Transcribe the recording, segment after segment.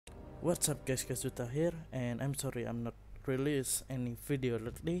What's up guys, Kazuto here, and I'm sorry I'm not release any video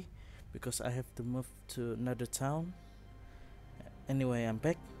lately because I have to move to another town. Anyway, I'm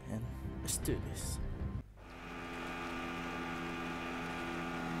back and let's do this.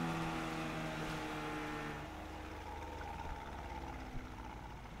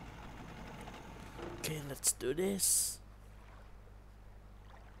 Okay, let's do this.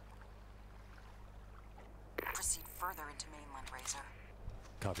 Proceed further into mainland, Razor.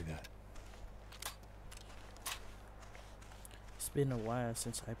 Copy that. It's been a while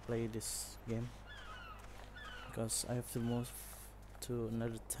since I played this game because I have to move to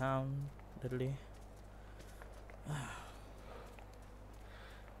another town lately.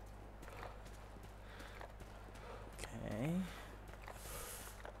 Okay.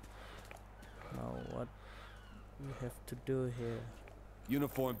 Now what we have to do here?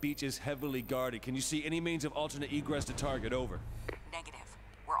 Uniform beach is heavily guarded. Can you see any means of alternate egress to target? Over. Negative.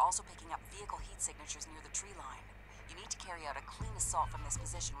 We're also picking up vehicle heat signatures near the tree line. You need to carry out a clean assault from this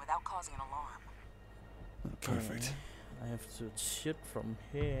position without causing an alarm. Perfect. Okay, I have to shoot from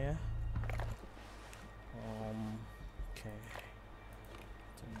here. Okay.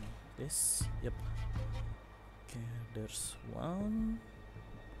 Do this. Yep. Okay, there's one,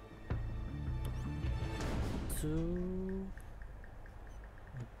 two.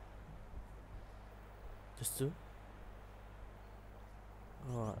 Just two.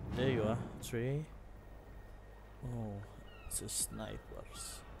 Oh, there you are. Three. Oh, it's a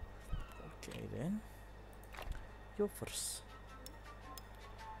snipers. Okay then. You first.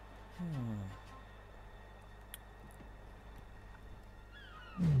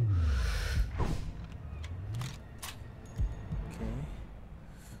 Okay.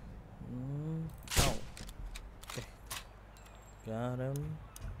 Oh. Okay. Got him.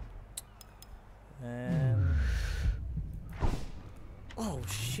 And oh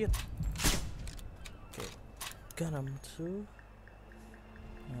shit. Okay. Got him too.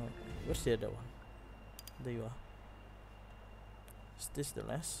 Where's the other one? There you are. Is this the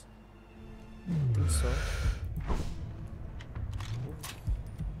last? I think so.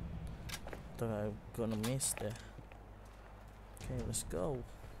 Thought I'm gonna miss there. Okay, let's go.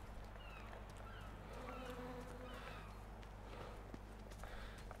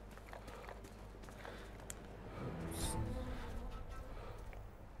 Oops.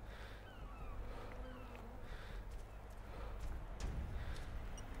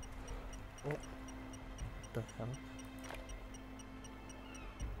 Oh, the hell?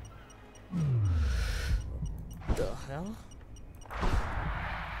 The hell?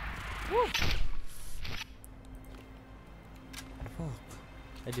 Woo! Fuck,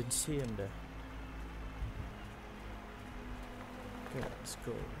 I didn't see him there. Okay, let's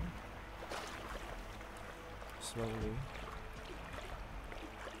go. Slowly.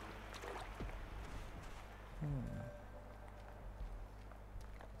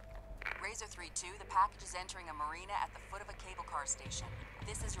 Razor 3-2, the package is entering a marina at the foot of a cable car station.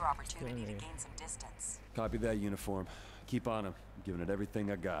 This is your opportunity to gain some distance. Copy that, uniform. Keep on him. I'm giving it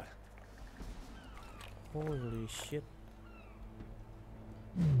everything I got. Holy shit.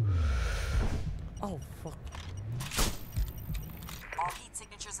 Oh fuck. All heat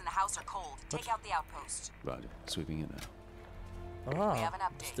signatures in the house are cold. Take out the outpost. Roger. Sweeping in now. Ah, We have an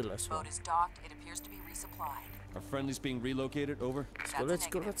it's update. the last Boat one. is docked. It appears to be resupplied. Are friendlies being relocated? Over. Let's go, That's a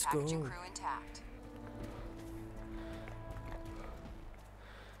negative. let's Package and go. crew intact.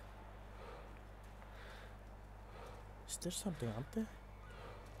 Is there something up there?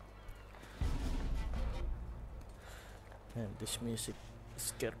 Man, this music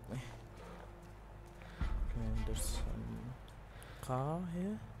scared me. And there's some car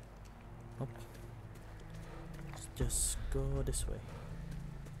here. Nope. Let's just go this way.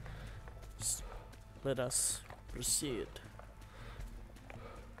 Let us proceed.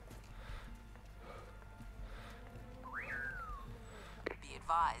 Be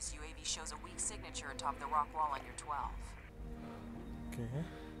advised, UAV shows a weak signature atop the rock wall on your 12. Okay.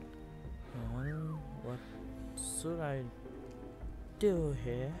 And what should I do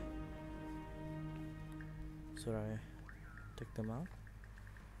here? Should I take them out?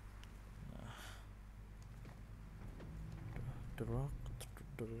 The rock,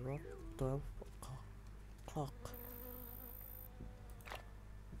 12 o'clock.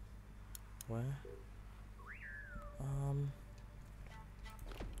 Where?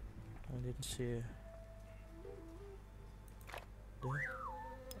 I didn't see it. There?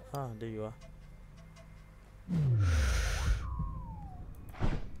 Ah, there you are.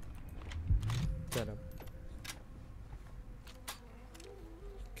 Got him.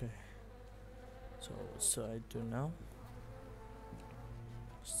 Okay. So what should I do now?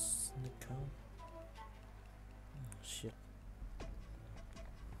 Can it count? Oh, shit.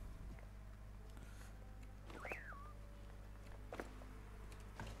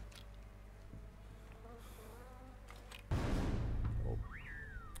 Oh,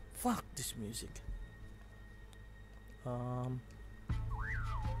 fuck this music. What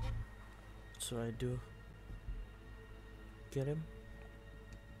should I do? Get him?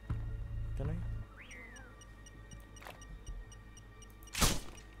 Can I?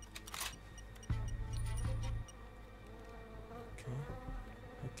 Okay,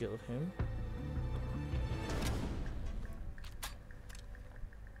 I killed him.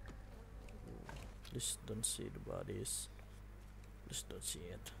 Please don't see the bodies. Please don't see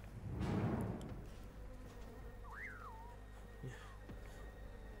it. Yeah.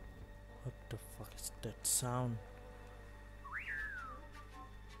 What the fuck is that sound?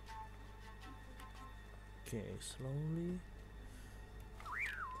 Okay, slowly.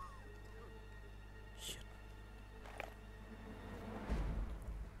 Shit.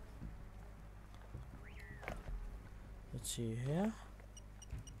 Let's see here.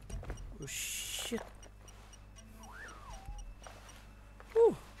 Oh shit.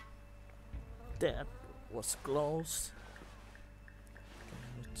 Whew. That was close.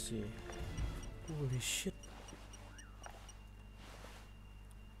 Okay, let's see. Holy shit.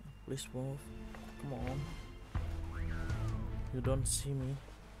 Please move. Come on. You don't see me.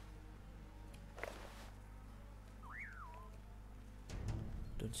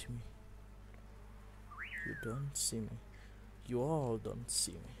 Don't see me. You don't see me. You all don't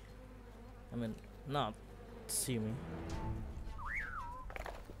see me. I mean, not see me.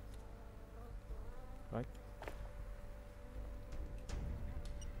 Right?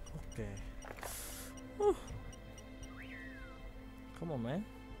 Okay. Whew. Come on, man.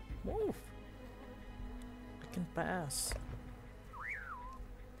 Move. I can pass.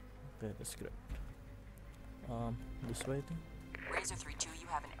 Okay, that's great. This way then? Razor 3-2, you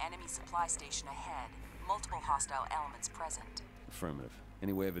have an enemy supply station ahead. Multiple hostile elements present. Affirmative.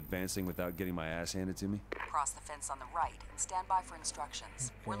 Any way of advancing without getting my ass handed to me? Cross the fence on the right and stand by for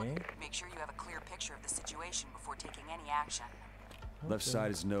instructions. We're Okay. looking. Make sure you have a clear picture of the situation before taking any action. Left Okay. side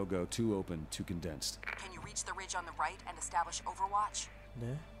is no-go, too open, too condensed. Can you reach the ridge on the right and establish overwatch?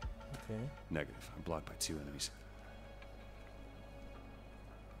 There? Okay. Negative. I'm blocked by 2 enemies.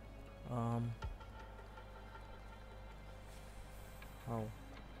 How?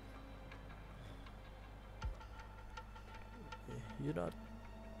 Okay, you don't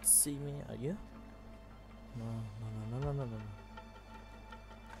see me, are you? No.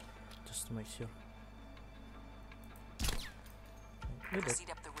 Just to make sure. You did.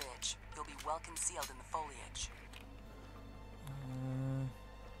 Proceed up the ridge. You'll be well concealed in the foliage.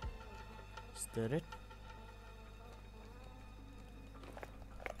 Is that it?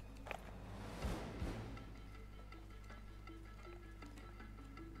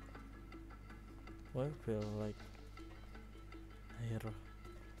 Well, I feel like here.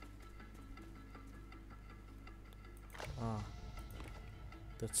 Ah,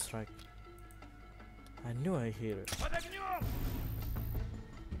 that's right. I knew I hear it.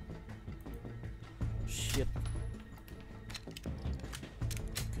 Shit.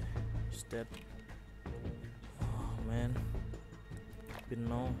 Okay, is that? Oh man, been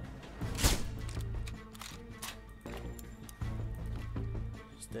no.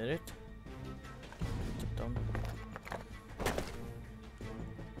 Is that it? Put it down.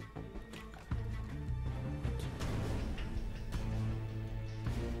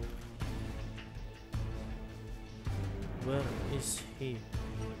 Where is he?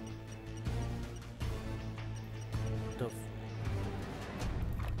 The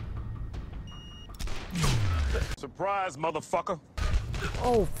Surprise, motherfucker!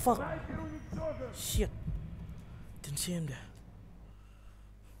 oh fuck! Shit! Didn't see him there.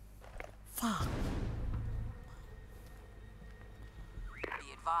 Fuck!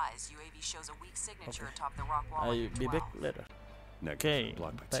 Be advised, UAV shows a weak signature Okay. atop the rock wall. I'll on your be 12. back later. Negative. Okay, I'm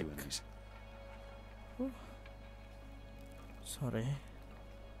blocked by back. 2 enemies. Sorry.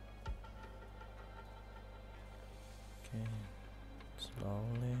 Okay,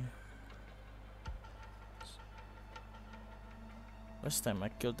 slowly. Last time I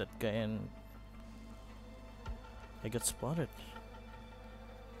killed that guy and I got spotted.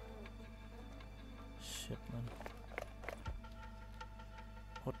 Shit, man.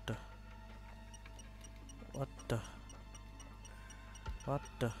 What the? What the? What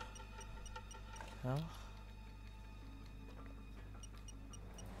the hell?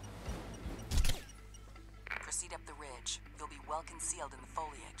 Proceed up the ridge. You'll be well concealed in the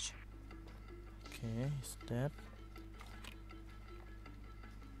foliage. Okay, is that?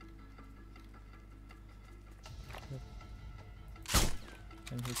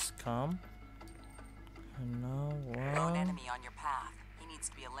 And he's calm. And now Lone what? enemy on your path. He needs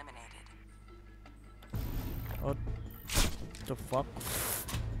to be eliminated. What the fuck?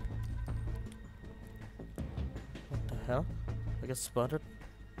 What the hell? I got spotted.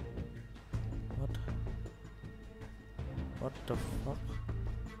 What the fuck?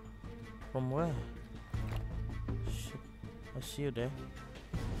 From where? Shit. I see you there.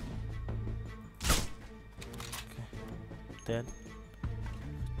 Okay. Dead.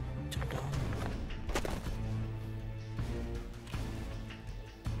 Jump down.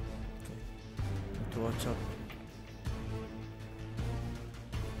 Okay. Need to watch out.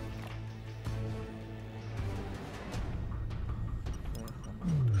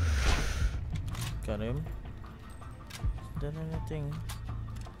 Got him. Is there anything?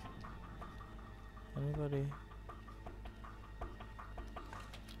 Anybody?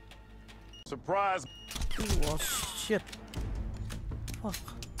 Surprise. Oh shit. Fuck.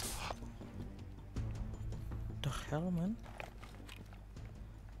 The hell, man?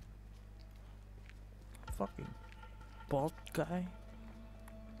 Fucking bald guy.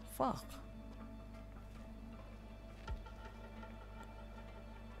 Fuck.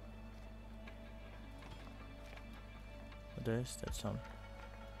 There's that sound.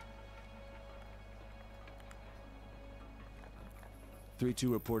 Three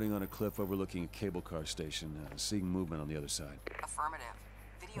 2 reporting on a cliff overlooking a cable car station. Seeing movement on the other side. Affirmative.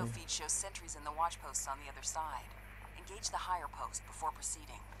 Video feed shows sentries in the watch posts on the other side. Engage the higher post before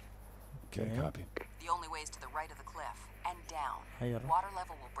proceeding. Okay, Okay. copy. The only way is to the right of the cliff and down. Higher. Water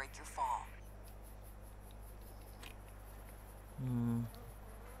level will break your fall.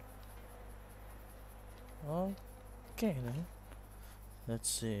 Okay then. Let's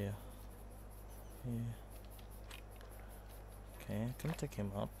see. Yeah. Okay, I can take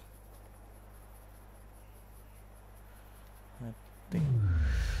him out. I think.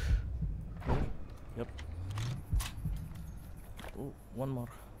 Here. Yep. Oh, one more.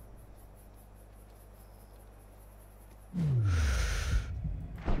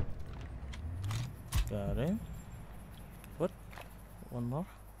 Got it. What? One more.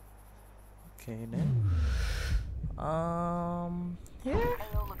 Okay then. Here.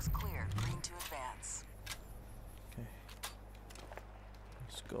 AO looks clear. Green to advance. Okay.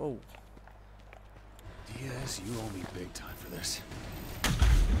 Let's go. Diaz, you owe me big time for this.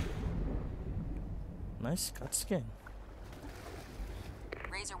 Nice cut skin.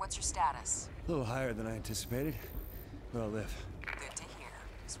 Razor, what's your status? A little higher than I anticipated, but I'll live. Good to hear.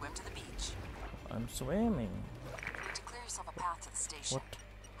 Swim to the beach. I'm swimming. You need to clear yourself a path to the station. What?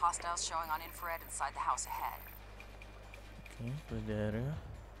 Hostiles showing on infrared inside the house ahead. Okay, clear the area.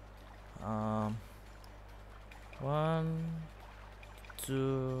 1,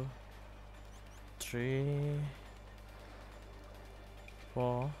 2, 3,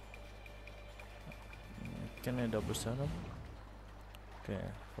 4. Can I double set up? Okay,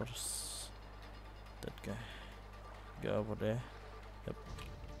 first that guy. Go over there. Yep.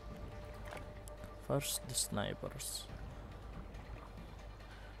 First the snipers.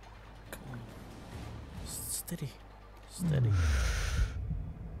 Come on. Steady. Steady.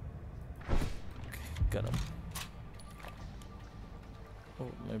 Okay, got him.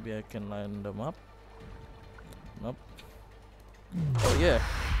 Oh, maybe I can line them up. Nope. Oh yeah.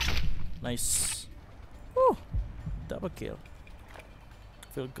 Nice. Woo! Double kill.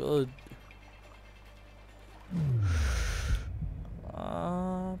 Feel good.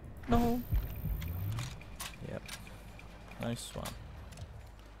 No. Yep. Nice one.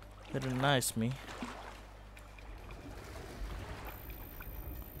 Very nice, me.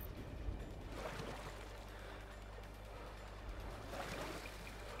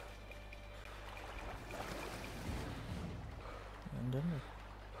 And then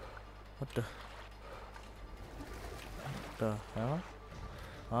what the hell?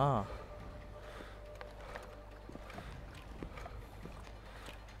 Ah.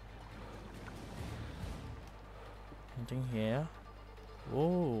 Anything here?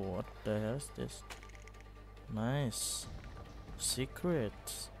 Oh, what the hell is this? Nice.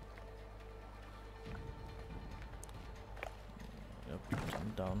 Secrets. Yep,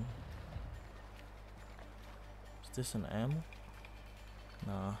 jump down. Is this an ammo?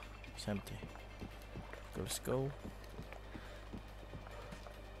 Nah, it's empty. Okay, let's go.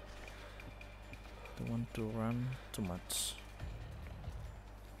 Don't want to run too much.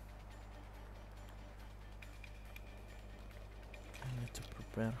 Okay, I need to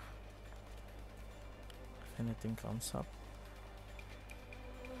prepare if anything comes up.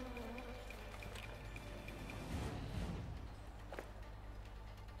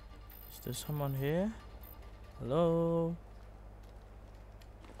 Is there someone here? Hello?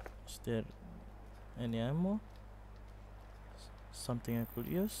 there any ammo? Something I could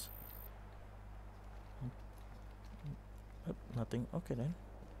use? Nothing. Okay then.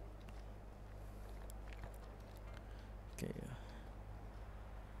 Okay.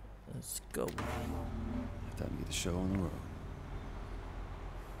 Let's go. Time to get the show on the road.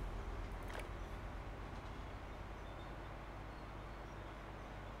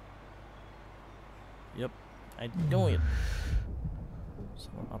 Yep, I know it.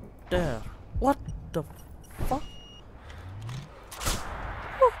 Someone up there. What the fuck?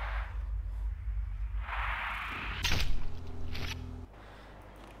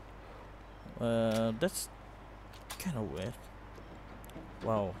 That's kind of weird.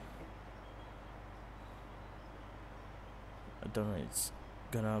 Wow. I don't know. It's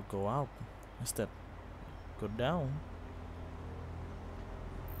gonna go out instead. Go down.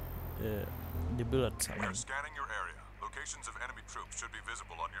 The bullets. I mean. We're scanning your area. Locations of enemy troops should be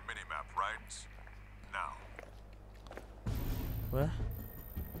visible on your minimap right now. Where?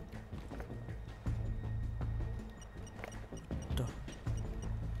 The.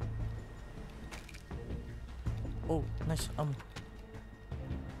 Oh, nice.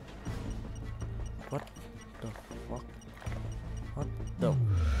 What the fuck? What the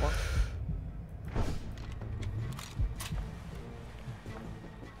fuck?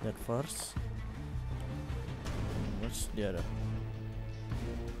 That first. What's the other?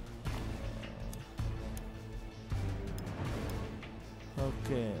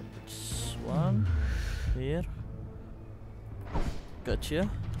 Okay, this one here. Gotcha.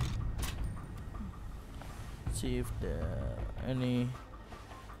 See if there any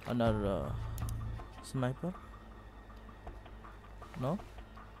another sniper. No.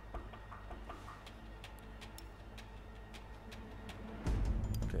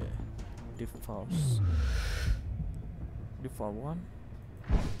 Okay, default one.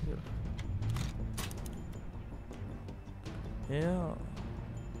 Here. Yeah.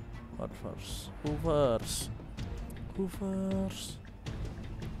 What first? Who first? Who first?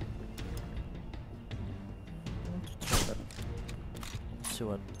 I want to try that. See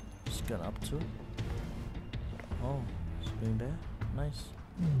what it's got up to. Oh, it's going there. Nice.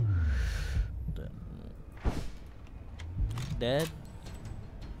 Then dead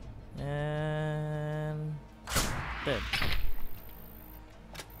and dead.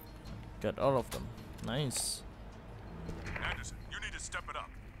 Got all of them. Nice. Anderson, you need to step it up.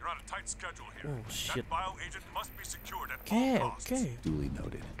 You're on a tight schedule here. Oh shit. That bio agent must be secured at Okay, all costs. okay. Duly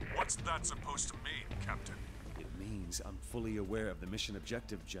noted. What's that supposed to mean, Captain? It means I'm fully aware of the mission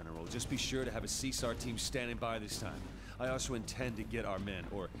objective, General. Just be sure to have a CSAR team standing by this time. I also intend to get our men,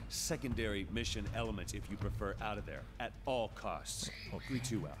 or secondary mission elements if you prefer, out of there at all costs.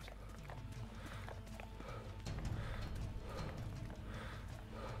 3-2 out.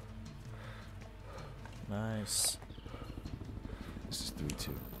 Nice. This is 3-2.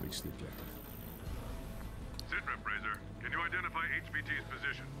 Reach the objective. Sitrep, Razor. Can you identify HVT's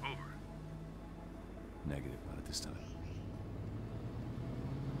position? Over. Negative, not at this time.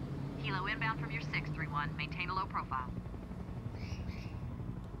 Kilo inbound from your 631. Maintain a low profile.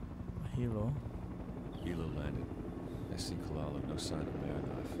 Hero. Hilo landed. I see Kalalo, no sign of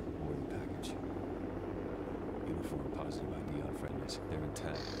Maranov or the package. Uniform positive ID on friendlies. They're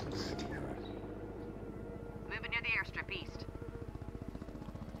intact. Moving near the airstrip east.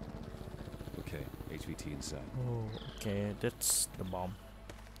 Okay, HVT inside. Oh, okay, that's the bomb.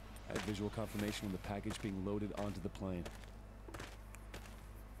 I had visual confirmation of the package being loaded onto the plane.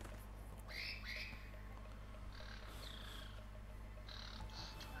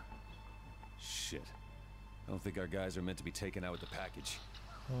 Shit. I don't think our guys are meant to be taken out with the package.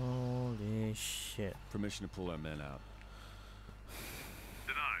 Holy shit. Permission to pull our men out.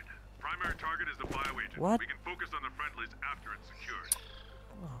 Denied. Primary target is the bio agent. What? We can focus on the friendlies after it's secured.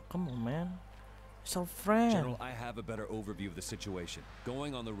 Oh, come on, man. It's our friend. General, I have a better overview of the situation.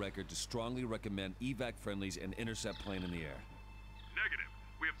 Going on the record to strongly recommend evac friendlies and intercept plane in the air. Negative.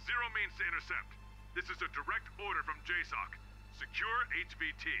 We have zero means to intercept. This is a direct order from JSOC. Secure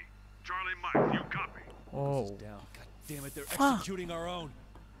HVT. Charlie Mike, you copy. Oh, Down. God damn it, they're Fuck. executing our own.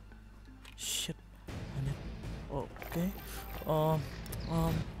 shit. I need... Oh, okay.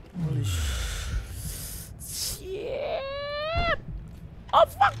 Holy shit. Oh,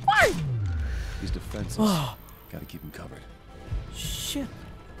 fuck, why? He's defenseless. Oh, Gotta keep him covered. shit.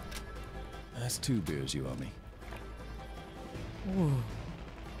 That's 2 beers you owe me. Ooh.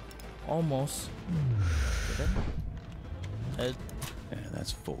 Almost. Okay, then. And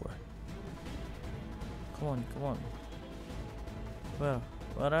that's 4. Come on, come on. Well,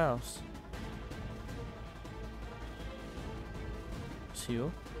 what else? See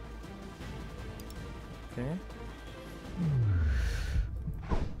you? Okay.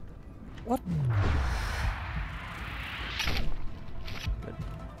 What?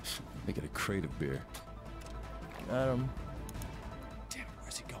 They get a crate of beer. Damn,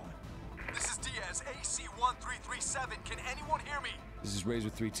 Where's he going? This is Diaz, AC-1337. Can anyone hear me? This is Razor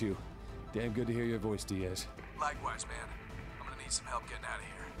 3-2. Damn good to hear your voice, Diaz. Likewise, man. I'm gonna need some help getting out of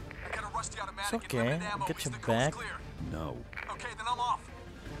here. I got a rusty automatic It's okay. and limited ammo. Get Is your the coast back. clear? No. Okay, then I'm off.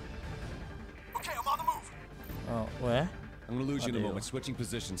 Okay, I'm on the move. oh, where? I'm gonna lose you in a Adeo. moment. Switching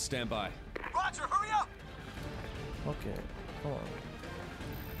positions. Stand by. Roger, hurry up! Okay. Come on.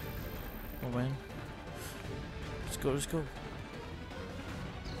 Oh man. Let's go, let's go.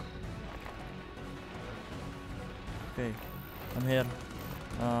 Okay. I'm here.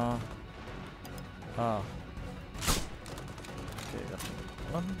 Okay, got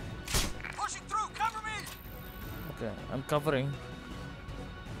one. Pushing through, cover me! Okay, I'm covering.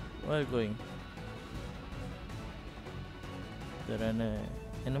 Where are you going? Is there an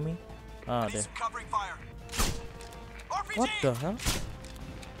enemy? Ah, Need there. some covering fire. RPG! What the hell?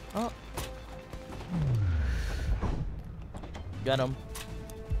 Oh. Got him.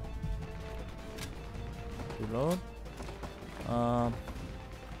 Reload.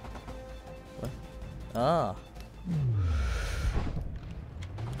 What? Ah.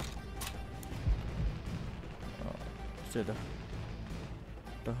 Oh, is it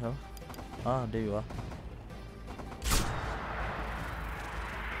the hell? Ah, there you are.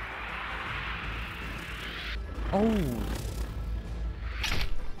 Oh.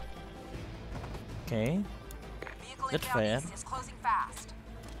 Okay. Vehicle That's inbound fair. east is closing fast.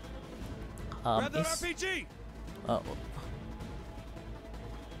 Grab that Is RPG!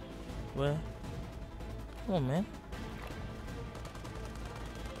 where? Come on, man.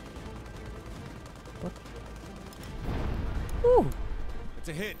 What? Ooh. It's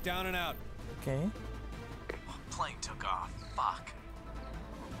a hit. Down and out. Okay. Plane took off. Fuck.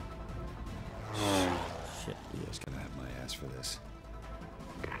 Shit. Diaz gonna have my ass for this.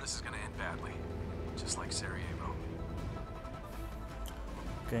 This is gonna end badly. Just like Sarajevo.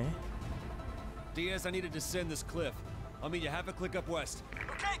 Okay. Diaz, I need to descend this cliff. I'll meet you half a click up west.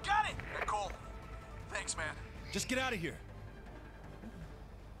 Okay, got it! Yeah, cool. Thanks, man. Just get out of here.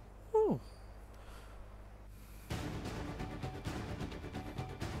 Ooh.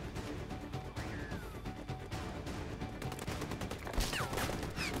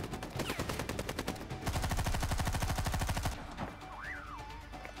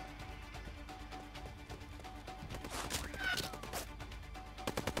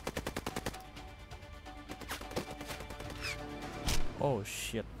 Oh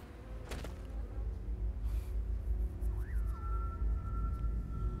shit.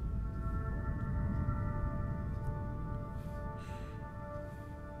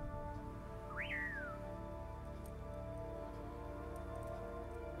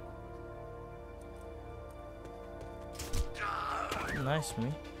 Nice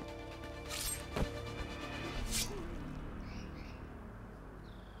me.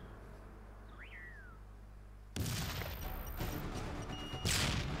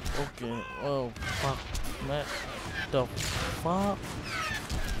 Okay. Oh fuck, man. The fuck.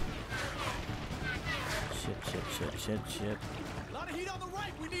 Shit. A lot of heat on the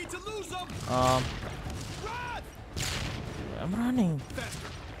right. We need to lose them. Um, Run! I'm running. Faster.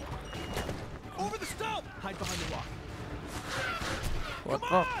 Over the stump. Hide behind the rock. What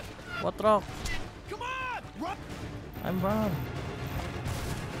Come rock? on! What rock? Come on! Run! I'm run.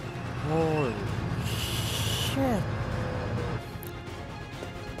 Holy shit.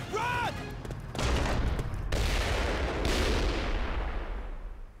 Run!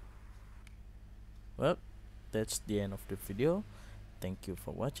 Well, that's the end of the video. Thank you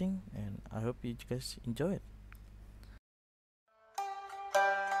for watching, and I hope you guys enjoy it.